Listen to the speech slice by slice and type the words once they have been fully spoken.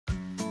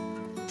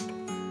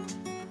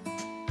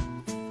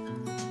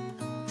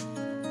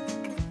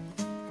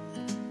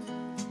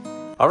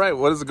All right,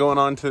 what is going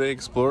on today,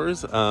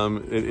 explorers? It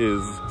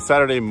is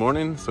Saturday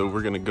morning, so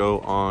we're gonna go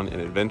on an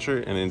adventure,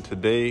 and then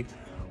today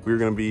we're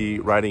gonna be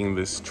riding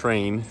this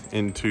train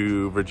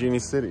into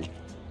Virginia City.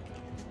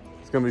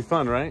 It's gonna be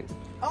fun, right?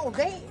 Oh,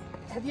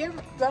 have you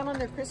ever gone on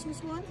their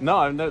Christmas one? No,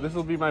 I've never. This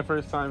will be my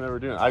first time ever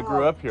doing it. I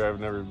grew up here.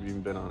 I've never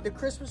even been on it. The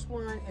Christmas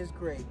one is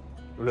great.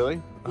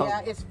 Really?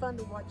 Yeah, it's fun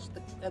to watch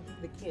the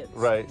kids.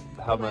 Right.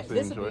 How much they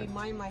enjoy it. This will be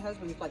mine and my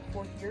husband's like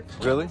 4th year.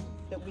 Really?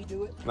 That we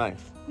do it. Nice.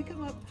 We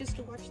come up just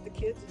to watch the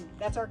kids, and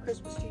that's our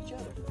Christmas to each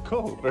other.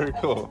 Cool. Very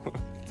cool.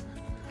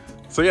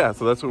 So yeah,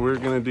 so that's what we're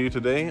gonna do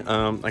today.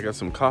 I got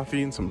some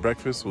coffee and some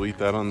breakfast. We'll eat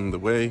that on the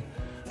way.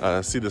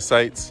 See the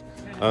sights.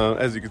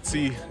 As you can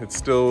see, it's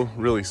still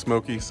really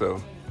smoky,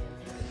 so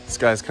the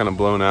sky's kind of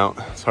blown out.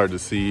 It's hard to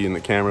see in the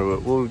camera,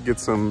 but we'll get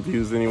some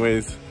views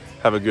anyways.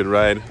 Have a good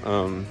ride.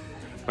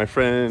 My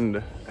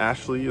friend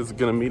Ashley is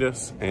gonna meet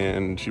us,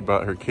 and she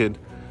brought her kid.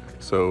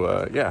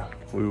 So yeah,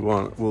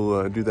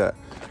 we'll do that.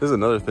 There's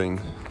another thing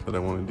that I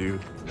want to do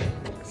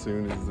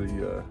soon is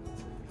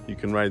you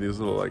can ride these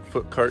little like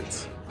foot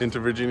carts into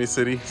Virginia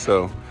City.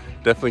 So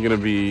definitely gonna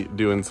be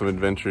doing some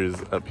adventures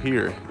up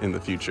here in the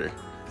future.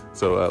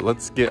 So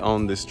let's get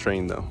on this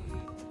train though.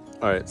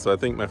 All right, so I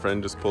think my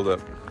friend just pulled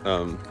up.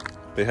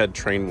 They had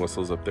train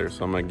whistles up there,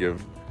 so I'm gonna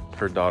give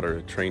her daughter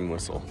a train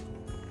whistle.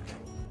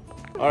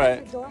 All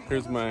right,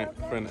 here's my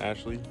friend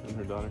Ashley and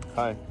her daughter.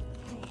 Hi,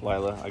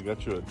 Lila, I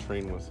got you a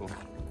train whistle.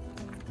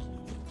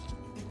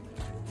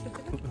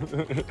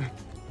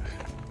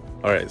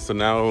 All right, so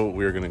now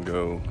we're gonna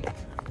go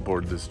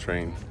board this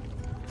train.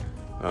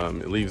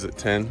 It leaves at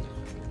 10,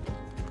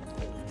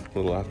 a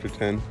little after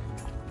 10,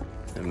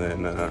 and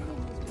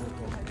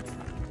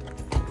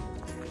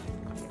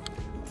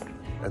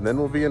then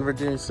we'll be in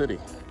Virginia City.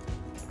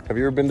 Have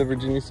you ever been to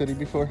Virginia City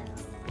before?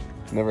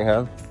 Never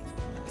have?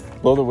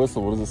 Blow the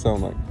whistle, what does it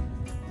sound like?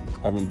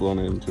 I haven't blown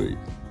it into it.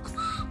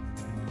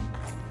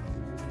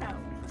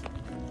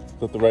 Is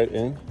that the right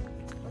end?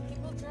 Are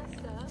people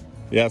dressed up?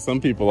 Yeah,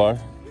 some people are.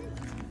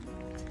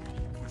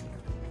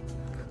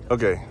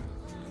 Okay,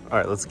 all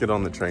right, let's get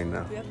on the train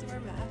now. We have to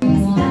wear masks.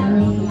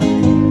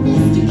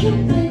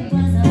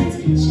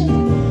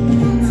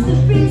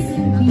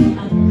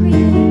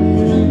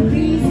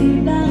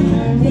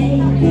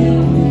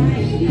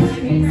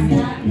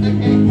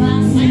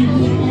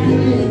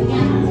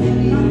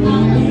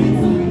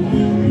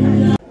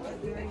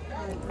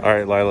 All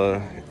right,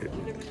 Lila,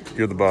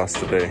 you're the boss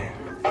today.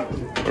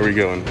 Where are we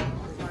going?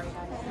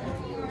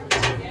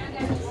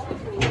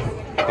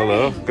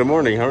 Hello, good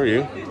morning, how are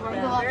you? The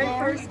very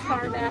first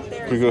car back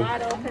there is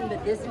not open,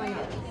 but this one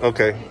is.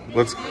 Okay,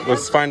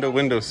 let's find a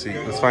window seat.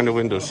 Let's find a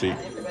window seat.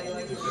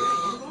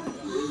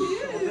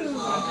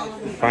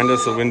 Find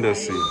us a window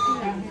seat.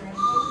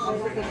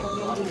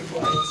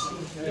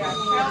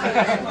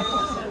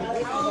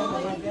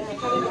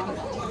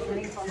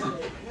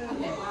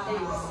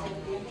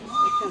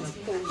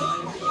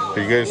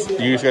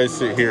 You guys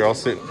sit here. I'll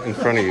sit in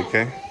front of you,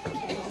 okay?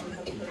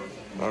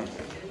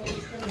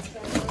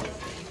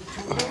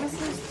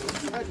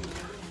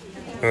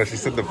 Oh, she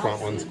said the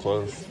front one's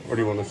closed. Where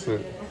do you want to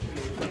sit?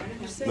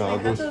 No,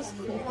 those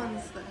cool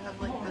ones that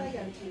have like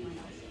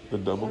the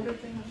double.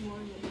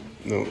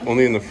 No,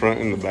 only in the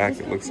front and the back.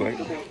 It looks like.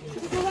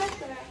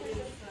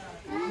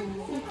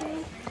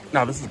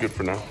 No, this is good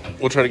for now.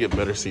 We'll try to get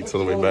better seats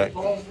on the way back.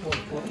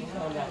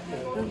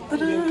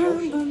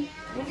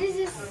 What is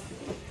this?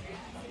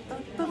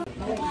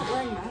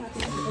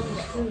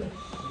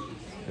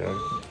 Yeah.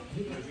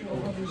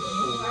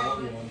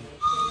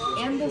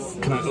 And this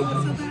Can I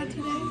open so bad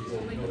today?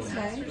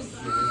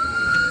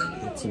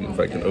 Let's see if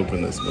I can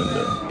open this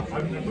window.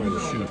 Oh,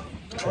 shoot.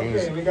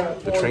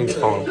 The train's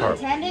falling apart.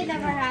 Pretend it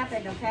never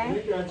happened, okay?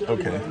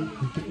 Okay.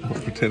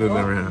 We'll pretend it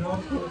never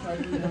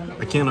happened.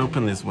 I can't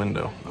open this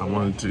window. I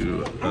wanted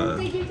to I don't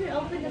think you can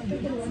open the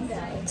freaking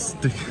window.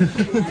 stick.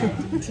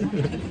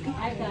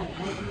 I got it.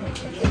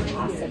 It's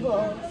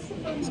possible.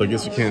 So I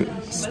guess we can't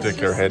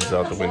stick our heads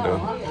out the window.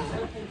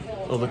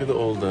 Oh, look at the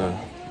old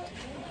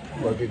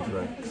luggage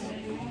racks.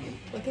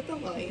 Look at the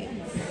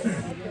lights.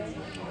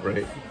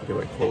 Right? Okay,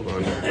 like, hold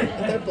on. Are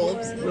there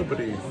bulbs?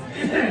 Nobody.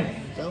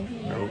 No.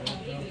 No.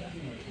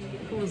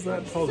 Who was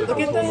that tall? Look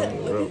at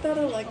that! Look at that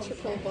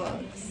electrical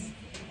box.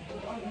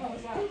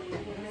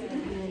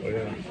 Oh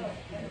yeah.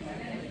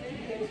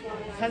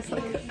 Has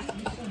like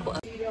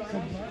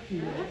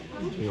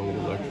The old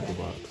electrical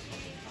box.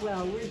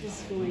 Well, we're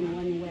just going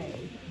one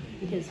way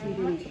because we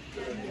didn't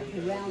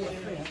the round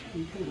trip.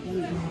 We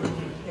couldn't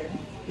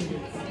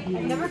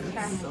I've never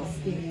cracked those.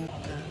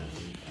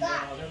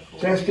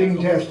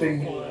 Testing,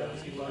 testing.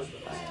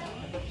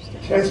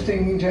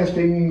 Testing,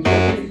 testing,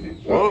 testing.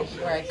 Whoa.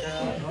 right,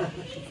 girl.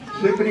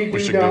 Zippity We doo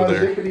should dah, go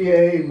there. zippity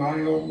a, my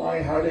oh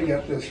my, how to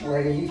get this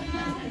way.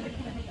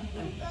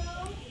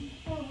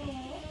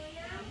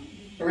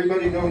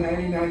 Everybody know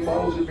 99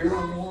 bottles of beer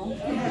on the wall?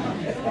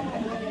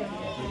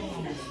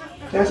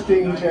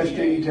 Testing,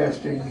 testing,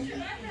 testing.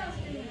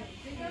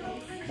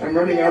 I'm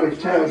running out of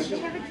tests.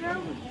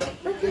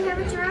 Look, you have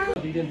a drone.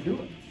 He didn't do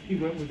it. He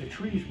went where the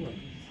trees were.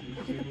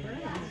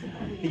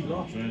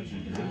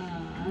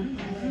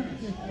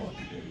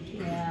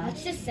 Yeah.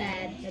 That's just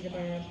sad for the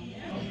bird.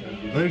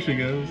 There she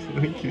goes.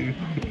 Thank you.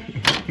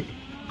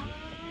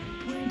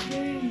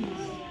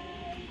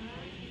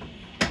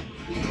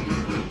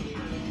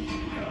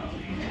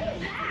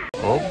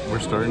 Oh, we're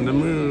starting to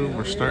move.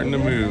 We're starting to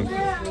move.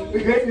 The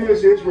good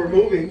news is we're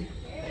moving.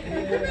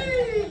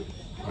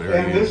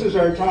 And this is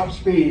our top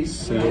speed.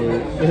 So,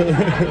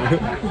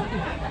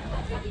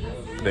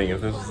 dang,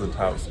 if this is the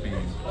top speed.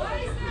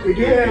 We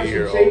do have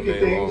some safety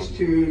things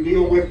to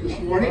deal with this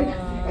morning.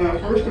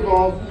 First of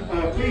all,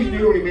 please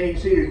do remain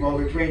seated while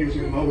the train is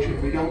in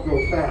motion. We don't go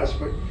fast,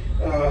 but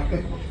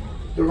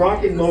the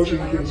rocking motion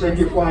can send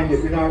you flying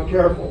if you're not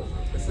careful.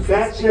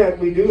 That said,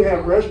 we do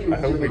have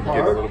restrooms in the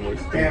car,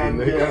 and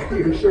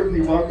you're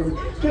certainly welcome.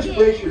 Just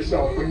brace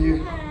yourself when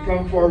you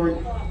come forward.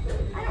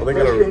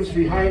 Restrooms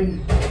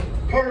behind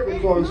part of a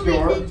closed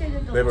door.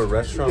 They have a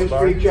restaurant Just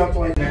bar. reach up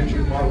like I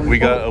mentioned while We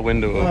got a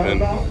window open.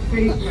 About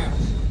face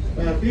masks.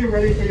 Be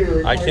ready for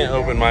your I can't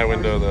open my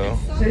window though.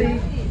 City,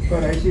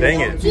 but I see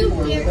Dang a lot of it. people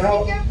are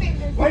without.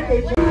 Like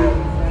they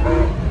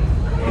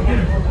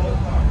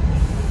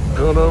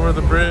Going over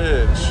the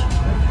bridge.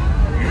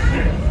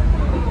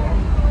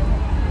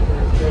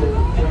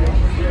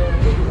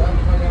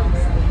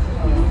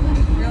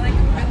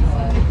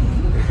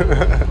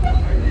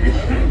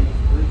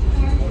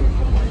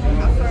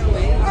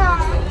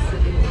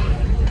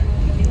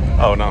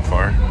 Oh, not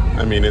far.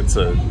 I mean, it's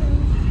a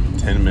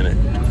 10-minute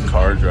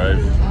car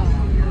drive.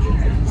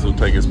 So it'll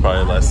take us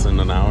probably less than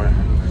an hour.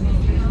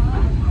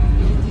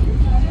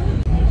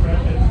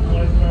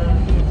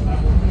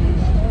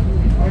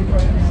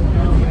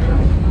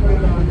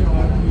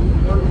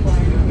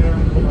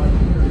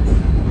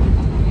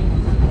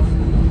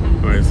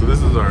 Okay, so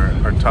this is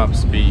our top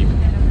speed.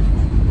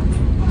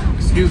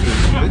 Excuse me,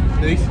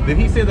 did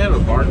he say they have a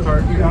bar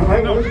cart? Yeah, I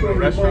was going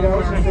to point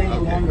out some things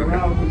along the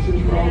route, but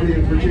since we're already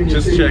in Virginia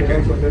Just City,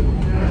 checking.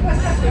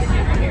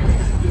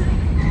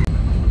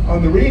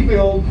 On the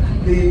rebuild,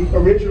 the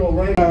original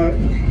right,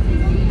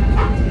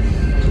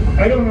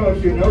 I don't know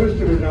if you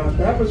noticed it or not,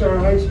 that was our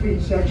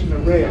high-speed section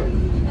of rail.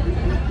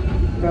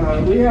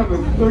 We have a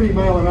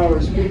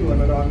 30-mile-an-hour speed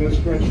limit on this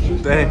stretch,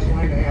 just past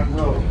Linehan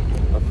Road.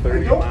 A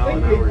 30 I don't mile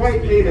think an we hour quite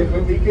speed. made it,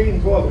 but we came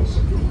close.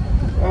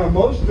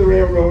 Most of the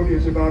railroad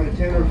is about a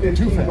 10 or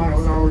 15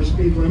 mile an hour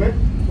speed limit,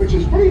 which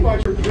is pretty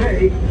much for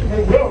today.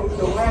 And will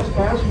the last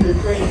passenger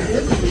train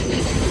in.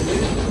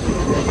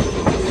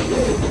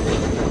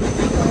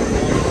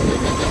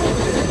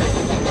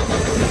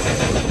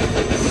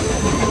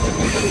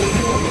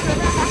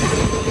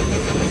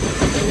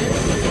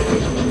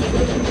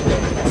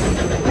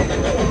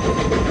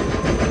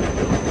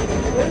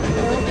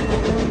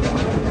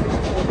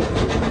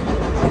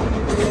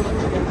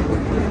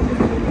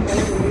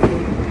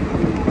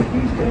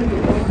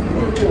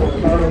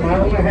 About a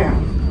mile and a half.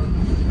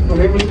 Well,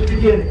 it was the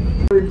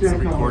beginning. It's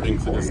recording,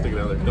 so just stick it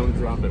out there. Don't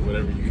drop it,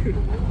 whatever you do.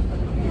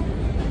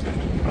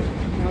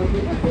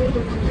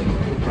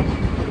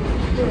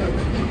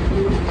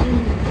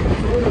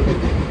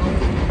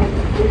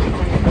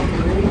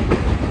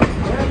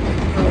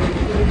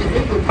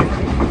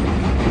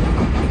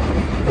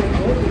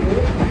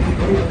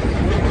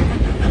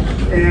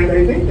 And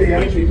I think they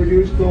actually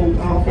produced gold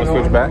off and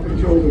Switch on back?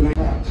 until the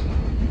next.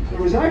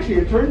 There was actually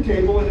a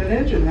turntable and an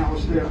engine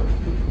house there.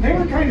 They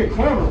were kind of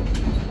clever.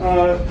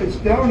 It's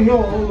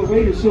downhill all the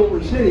way to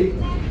Silver City,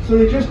 so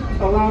they just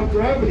allowed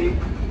gravity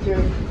to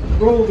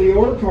roll the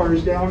ore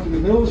cars down to the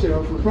mills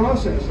there for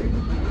processing.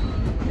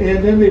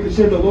 And then they would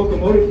send a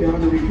locomotive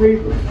down to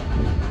retrieve them.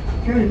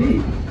 Kind of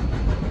neat.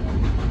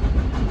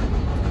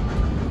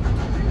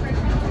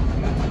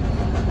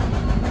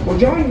 Well,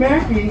 John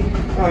Mackey,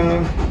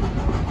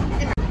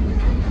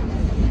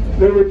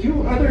 there were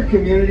two other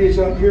communities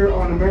up here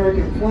on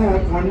American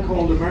Flat, one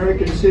called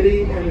American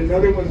City and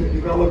another one that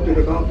developed at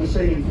about the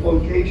same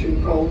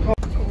location called.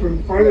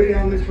 From farther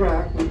down the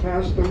track, we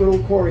passed the little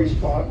quarry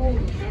spot.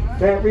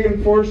 That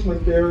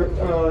reinforcement there,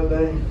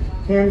 the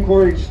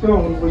hand-quarried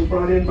stone, was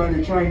brought in by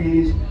the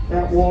Chinese.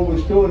 That wall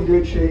was still in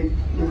good shape,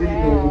 the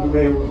rebuild of the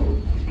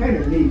railroad. It's kind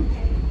of neat.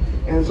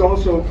 And it's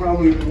also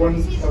probably one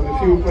of the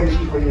few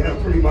places where you have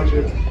pretty much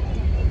a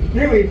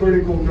nearly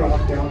vertical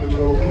drop down to the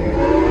little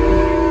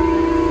canyon.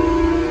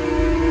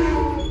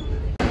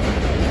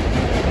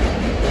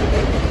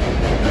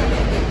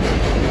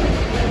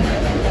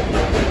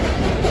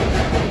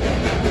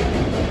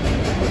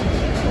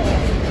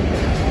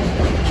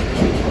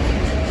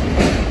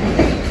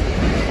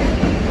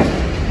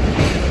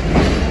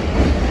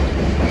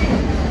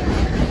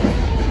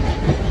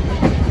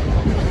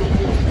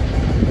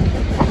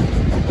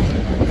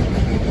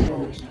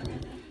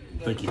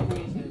 Thank you.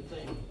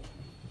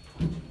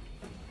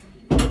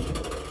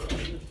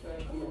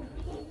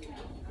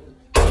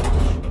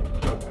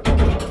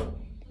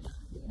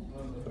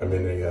 I'm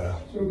in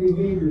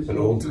an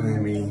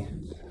old-timey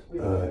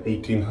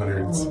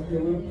 1800s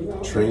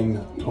train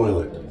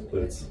toilet,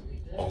 but it's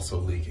also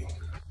leaking.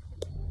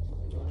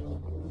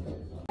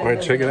 All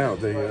right, check it out.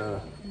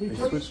 They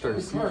switched our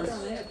seats.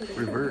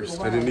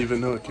 Reversed. I didn't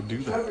even know it could do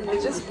that.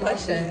 Just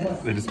push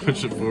it. They just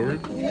push it forward?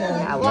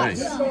 Yeah.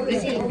 Nice. No? Oh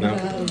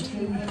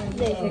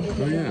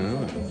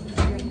yeah.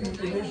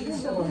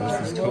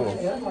 This is cool.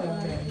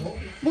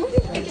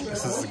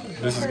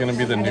 This is gonna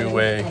be the new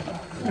way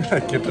I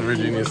get to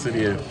Virginia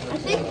City. I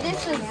think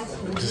this is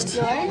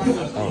yours.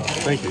 Oh,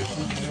 thank you.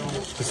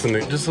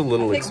 Just a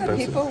little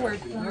expensive. People were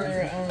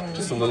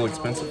Just a little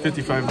expensive.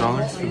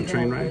 $55 for the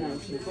train ride.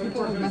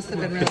 must have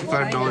been really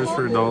 $55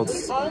 for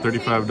adults,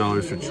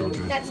 $35 for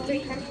children. That's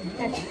 300.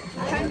 That's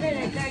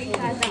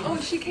 $135. Oh,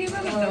 she came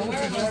out of nowhere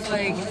and just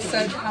like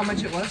said how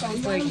much it was. I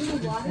was like,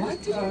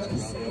 what did you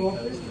just say?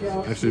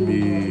 That should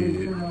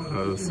be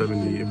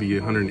 70. It'd be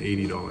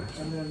 $180.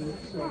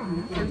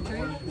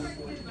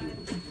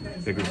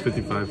 It goes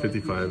 55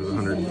 is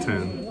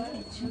 110,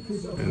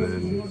 and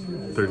then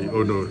 30.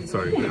 Oh no,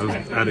 sorry, I was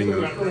adding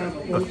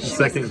a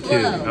second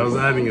kid. I was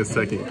adding a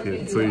second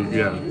kid, so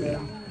yeah,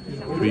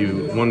 it'd be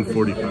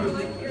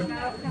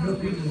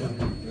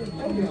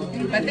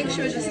 145. I think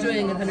she was just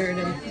doing 100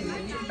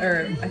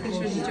 or I think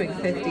she was just doing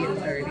 50 and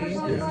 30.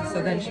 Yeah.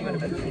 So then she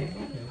would have been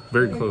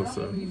Very close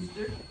though.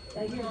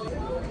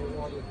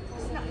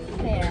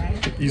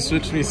 You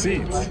switched me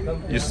seats.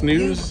 You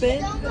snooze, you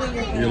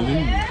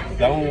lose.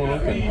 That one won't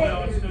open.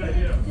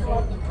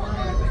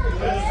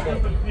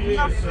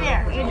 Not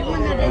fair. You're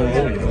doing that. Oh,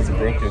 it's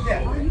broken.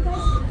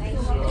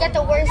 You got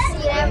the worst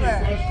seat ever.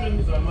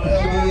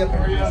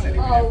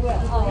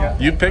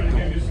 You picked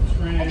them.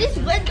 This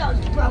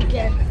window's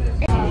broken.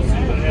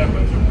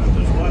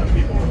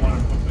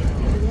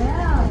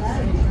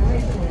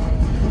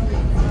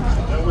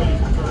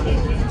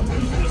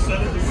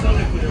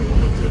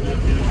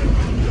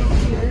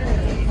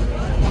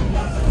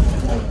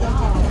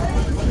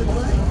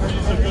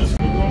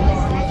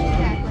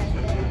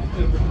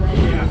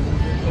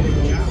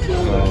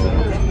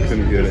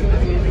 Couldn't get it.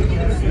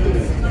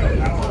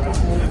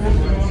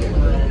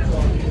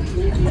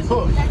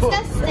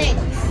 That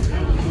stinks.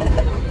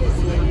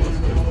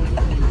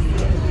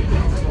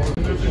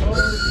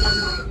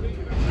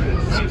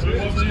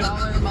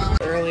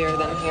 earlier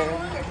than here.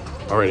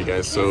 Alrighty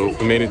guys, so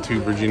we made it to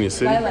Virginia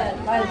City.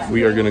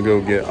 We are gonna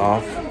go get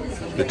off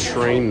the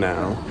train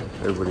now.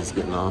 Everybody's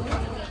getting off.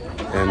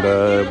 And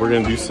we're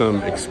gonna do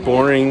some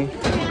exploring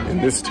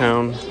in this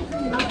town,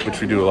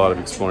 which we do a lot of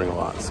exploring a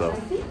lot, so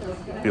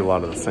be a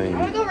lot of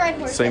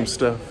the same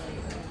stuff,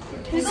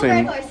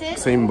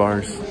 same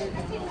bars.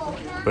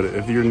 But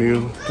if you're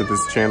new to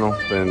this channel,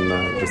 then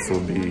this will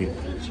be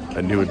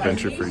a new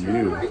adventure for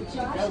you.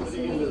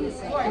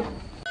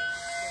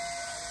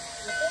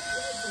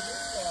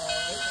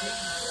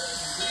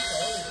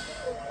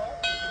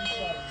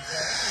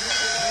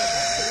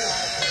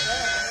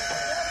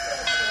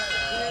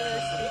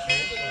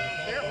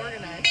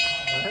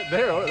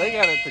 They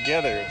got it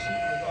together.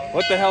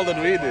 What the hell did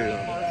we do?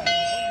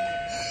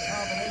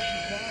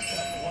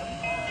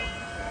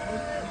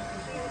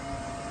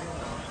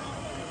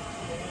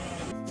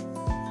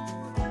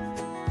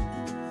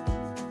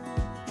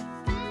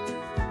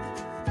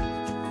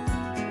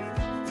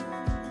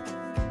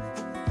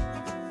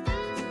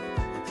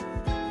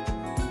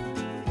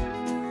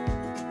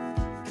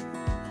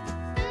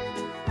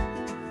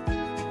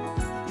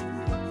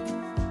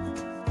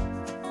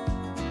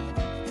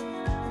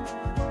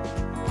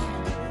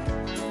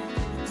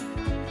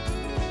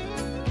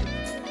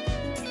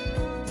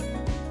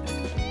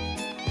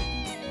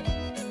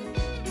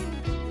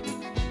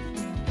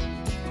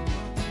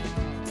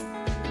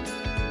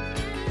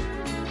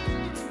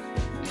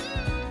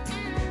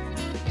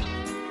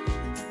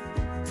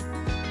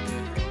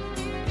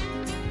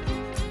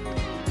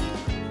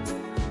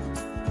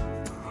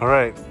 All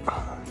right,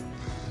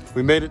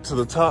 we made it to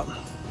the top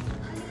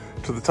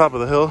of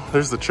the hill.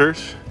 There's the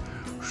church,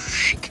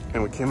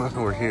 and we came up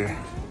and we're here.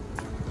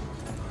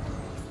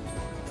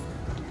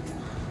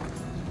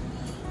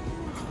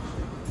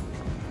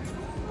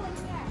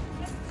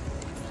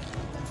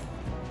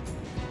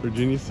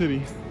 Virginia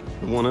City,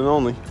 the one and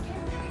only.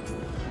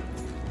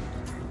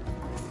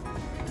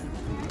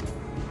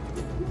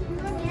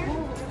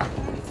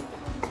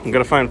 I'm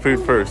gonna find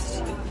food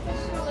first.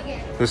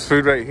 There's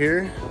food right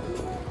here.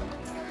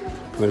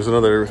 There's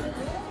another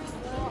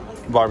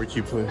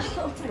barbecue place.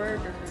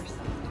 Burgers.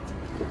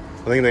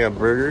 I think they got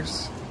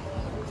burgers.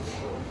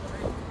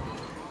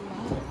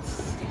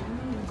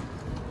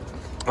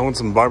 I want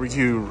some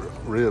barbecue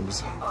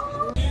ribs.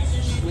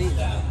 Sweet.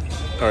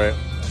 All right,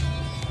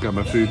 got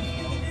my food.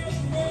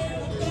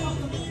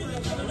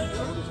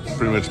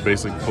 Pretty much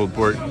basic pulled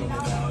pork.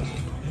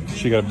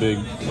 She got a big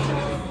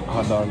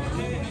hot dog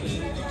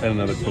and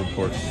another pulled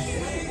pork.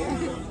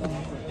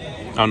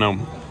 I don't know.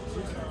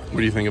 What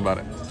do you think about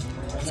it?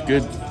 It's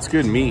good. It's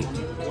good meat.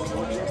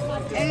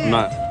 I'm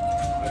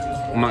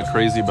not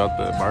crazy about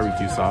the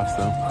barbecue sauce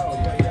though.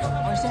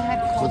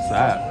 What's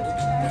that?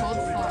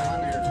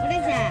 What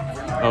is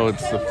that? Oh,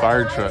 it's the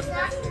fire truck.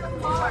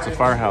 It's a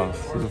firehouse.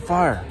 There's a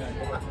fire.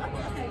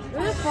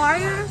 Is it fire?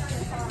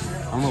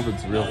 I don't know if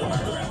it's real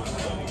fire.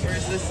 Or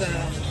is this a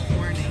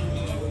warning?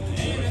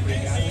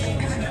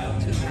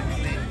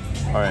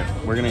 All right,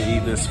 we're gonna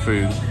eat this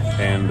food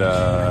and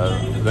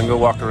then go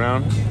walk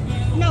around.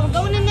 No, we're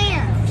going in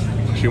there.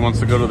 She wants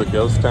to go to the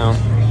ghost town.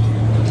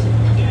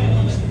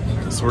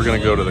 So we're gonna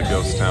go to the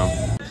ghost town.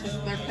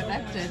 They're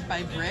connected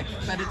by brick,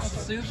 but it's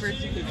super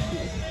cheap.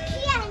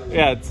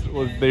 Yeah,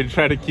 well, they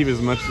try to keep as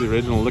much of the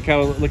original. Look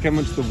how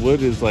much the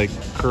wood is like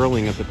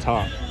curling at the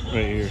top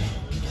right here.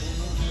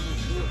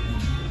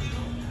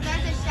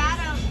 There's a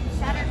shattered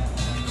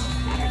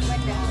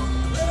window.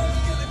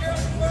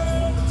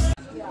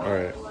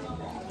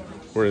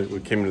 All right, we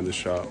came to the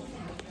shop.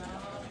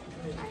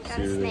 Got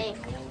a snake.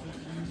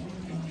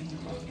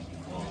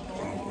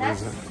 What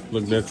is that?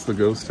 Look, that's the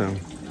ghost town.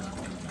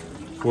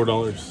 $4.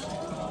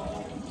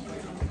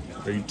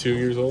 Are you 2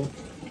 years old?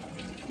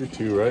 You're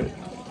 2, right?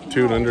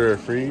 2 and under are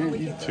free.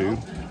 You're 2.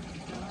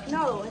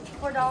 No, it's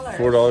 $4.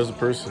 $4 a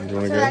person. Do you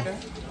want to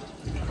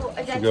go?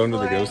 That's Go into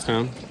the ghost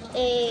town?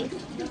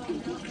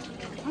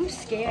 I'm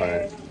scared. All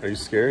right. Are you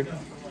scared?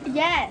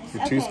 Yes.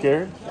 You're too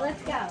scared?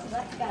 Let's go.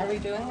 Let's go. Are we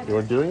doing it?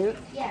 You're doing it?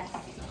 Yes.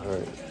 All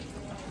right.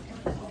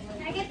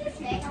 Can I get the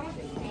snake? I want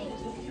the snake.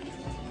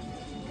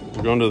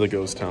 We're going to the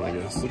ghost town, I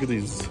guess. Look at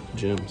these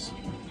gems.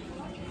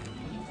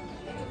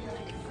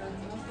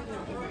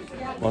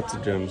 Lots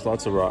of gems,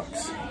 lots of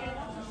rocks.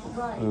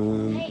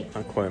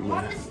 Not quite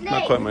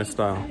my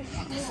style.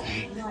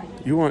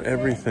 You want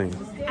everything.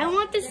 I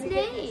want the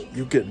snake.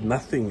 You get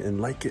nothing and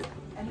like it.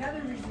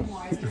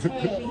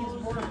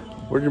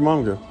 Where'd your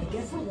mom go?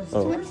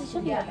 Oh.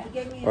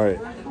 All right.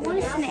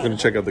 I'm gonna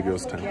check out the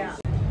ghost town.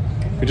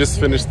 We just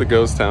finished the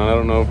ghost town. I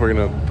don't know if we're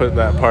gonna put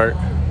that part.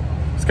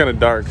 It's kind of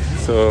dark,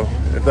 so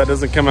if that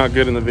doesn't come out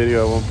good in the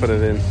video, I won't put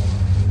it in.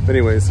 But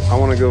anyways, I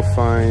want to go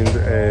find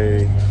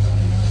a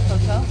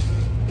Hotel?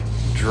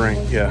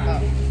 drink.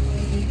 Yeah. Oh.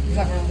 Is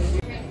that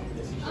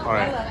where All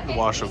right, the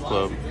Wash Up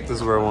Club. This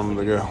is where I wanted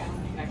to go.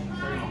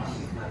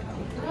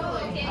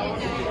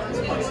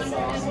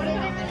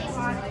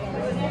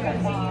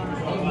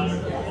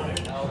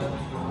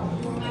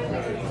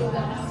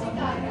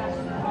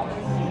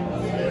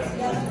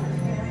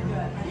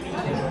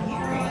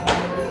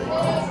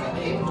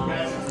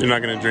 You're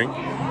not gonna drink?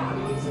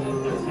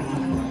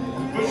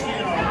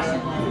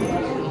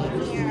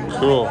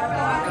 Cool.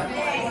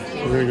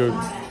 We're gonna go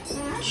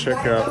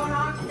check out.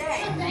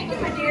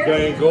 You got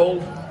any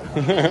gold?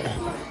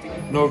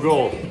 No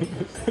gold.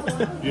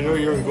 You know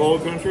you're in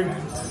gold country?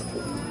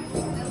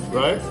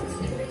 Right?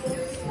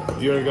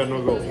 You ain't got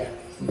no gold.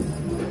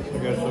 I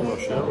got some I'll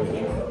share with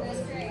you.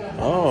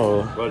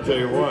 Oh. But I'll tell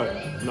you what,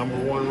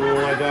 #1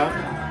 rule like that,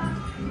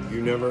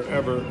 you never,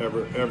 ever,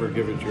 ever, ever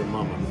give it to your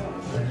mama.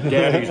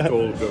 Daddy's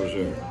gold goes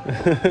there.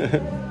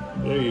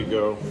 There you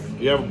go.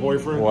 You have a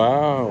boyfriend?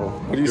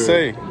 Wow. What do you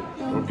say?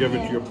 Don't give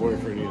it to your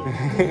boyfriend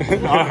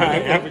either. All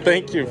right.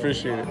 Thank you.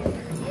 Appreciate it.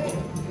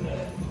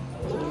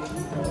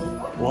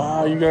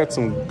 Wow, you got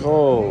some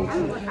gold.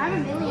 I'm a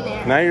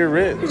millionaire. Now you're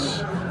rich. Look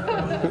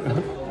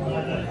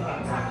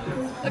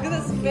at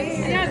this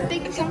bear. Yeah,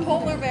 it's a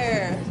polar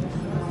bear.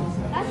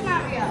 That's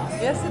not real.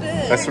 Yes, it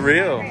is. That's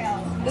real.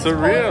 It's a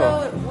real.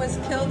 Polar bear was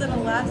killed in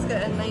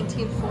Alaska in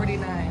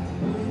 1949.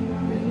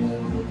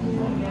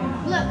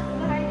 Look,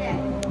 behind it.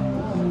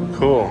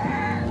 Cool.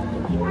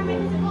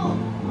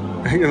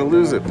 You're gonna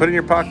lose it. Put it in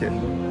your pocket.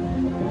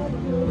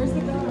 Where's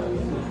the dog?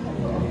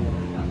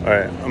 All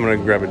right, I'm gonna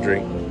grab a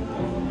drink.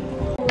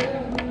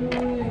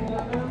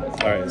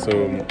 All right, so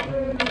I'm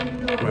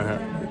gonna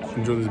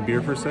enjoy this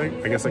beer for a sec.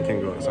 I guess I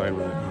can't go outside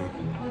with it.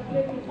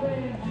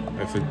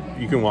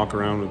 You can walk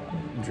around with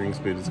drinks,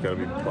 but it's gotta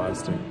be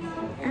plastic.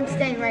 I'm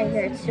staying right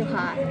here. It's too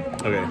hot.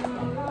 Okay.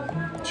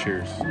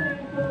 Cheers.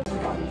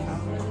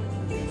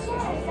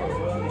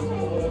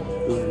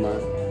 This is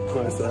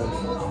my size.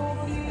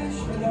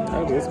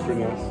 Oh, that's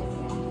pretty nice.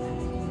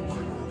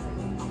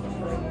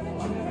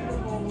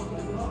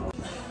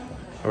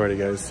 Alrighty,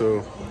 guys.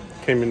 So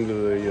came into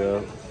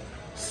the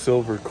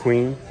Silver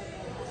Queen.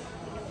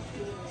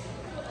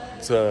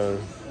 It's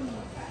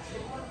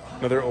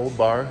another old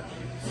bar,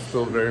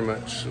 still very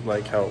much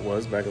like how it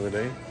was back in the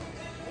day.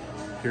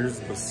 Here's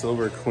the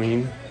Silver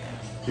Queen.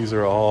 These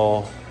are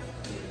all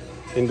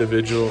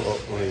individual. Oh,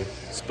 let me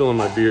spilling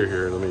my beer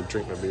here. Let me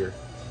drink my beer.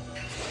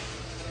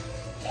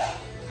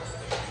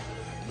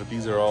 But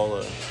these are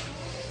all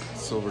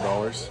silver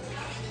dollars,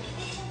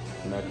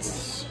 and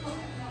that's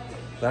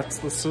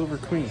the Silver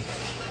Queen.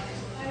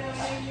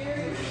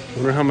 I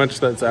wonder how much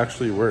that's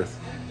actually worth.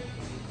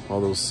 All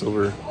those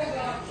silver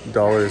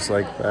dollars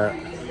like that.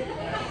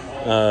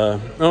 Oh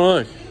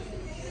look,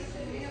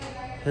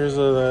 here's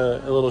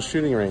a little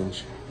shooting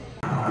range.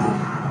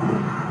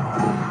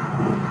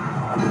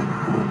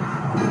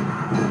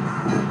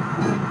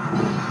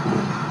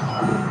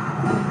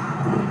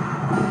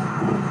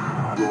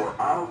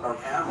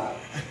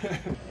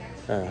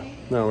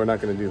 No, we're not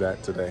going to do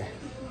that today.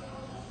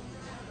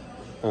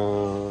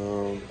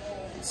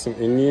 Some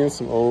Indian,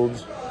 some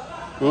old,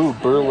 ooh,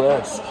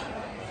 burlesque.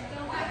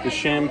 The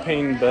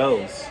Champagne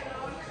Bells.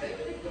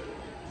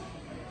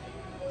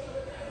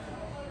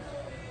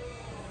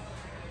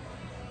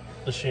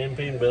 The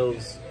Champagne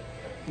Bells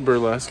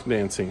burlesque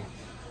dancing.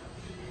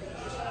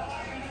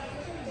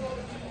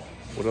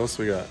 What else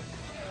we got?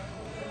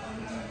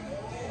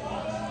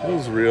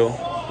 Those real.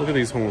 Look at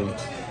these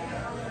horns.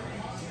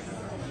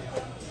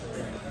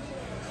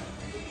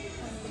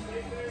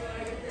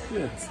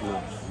 Yeah, it's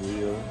not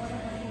real.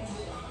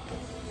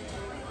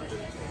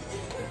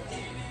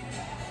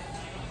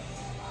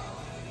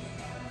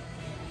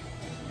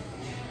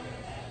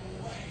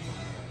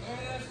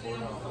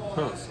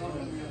 Huh.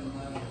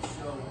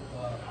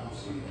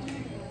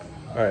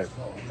 All right.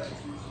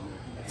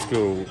 Let's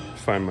go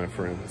find my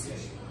friends.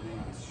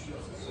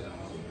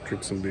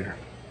 Drink some beer.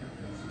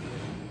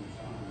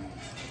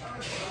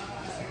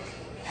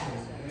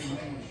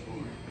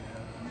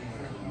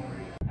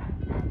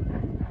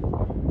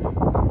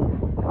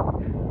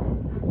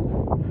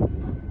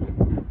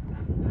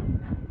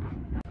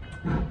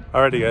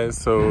 Alrighty guys,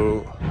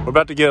 so we're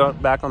about to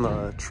get back on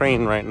the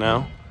train right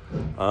now.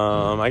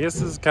 I guess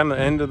this is kind of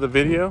the end of the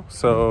video,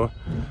 so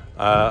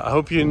I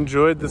hope you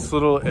enjoyed this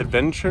little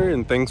adventure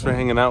and thanks for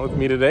hanging out with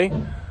me today.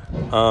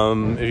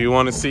 If you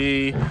want to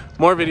see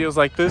more videos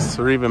like this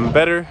or even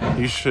better,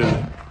 you should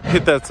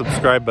hit that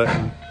subscribe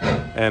button,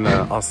 and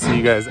I'll see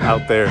you guys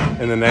out there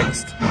in the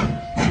next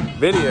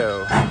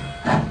video.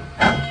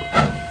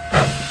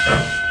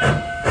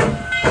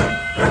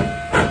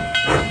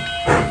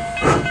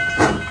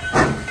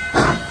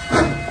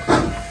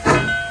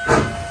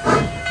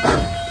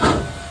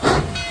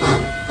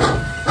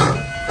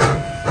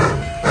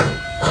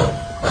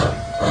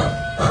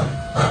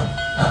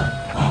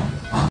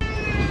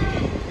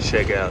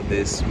 Check out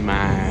this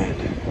mine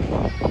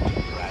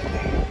right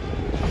there.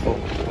 Oh,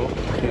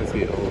 I can't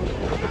see it.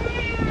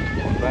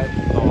 Right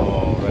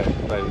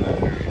in that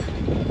area.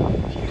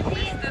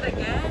 Missed it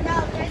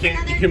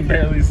again? You can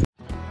barely see.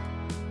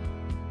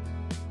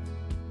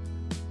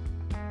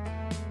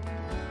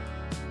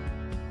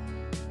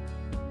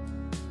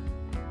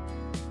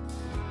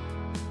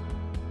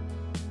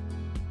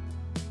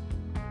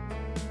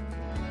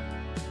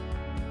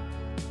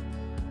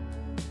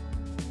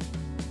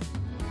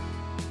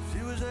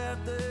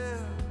 Out there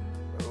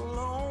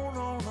alone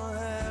on the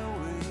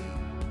highway,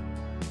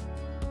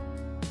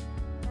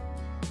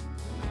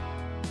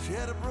 she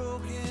had a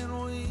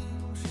broken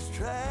wing, she's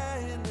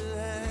trying to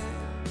hide,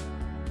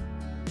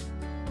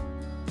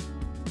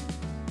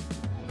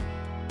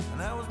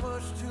 and I was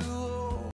much too